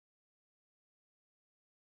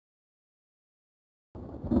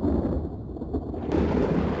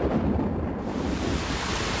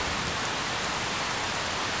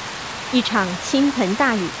一场倾盆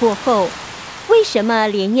大雨过后，为什么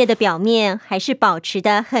莲叶的表面还是保持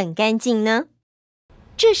得很干净呢？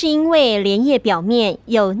这是因为莲叶表面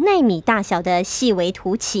有奈米大小的细微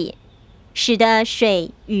凸起，使得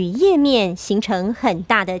水与叶面形成很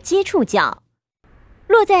大的接触角。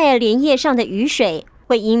落在莲叶上的雨水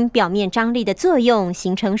会因表面张力的作用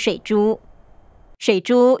形成水珠，水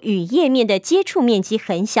珠与叶面的接触面积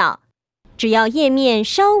很小，只要叶面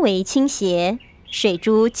稍微倾斜，水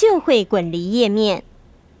珠就会滚离叶面，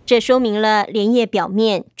这说明了莲叶表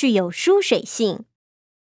面具有疏水性。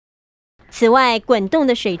此外，滚动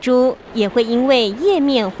的水珠也会因为叶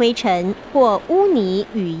面灰尘或污泥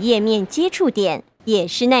与叶面接触点也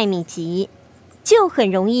是奈米级，就很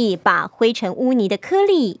容易把灰尘污泥的颗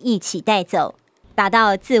粒一起带走，达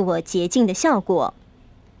到自我洁净的效果。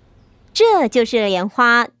这就是莲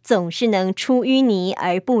花总是能出淤泥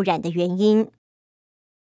而不染的原因。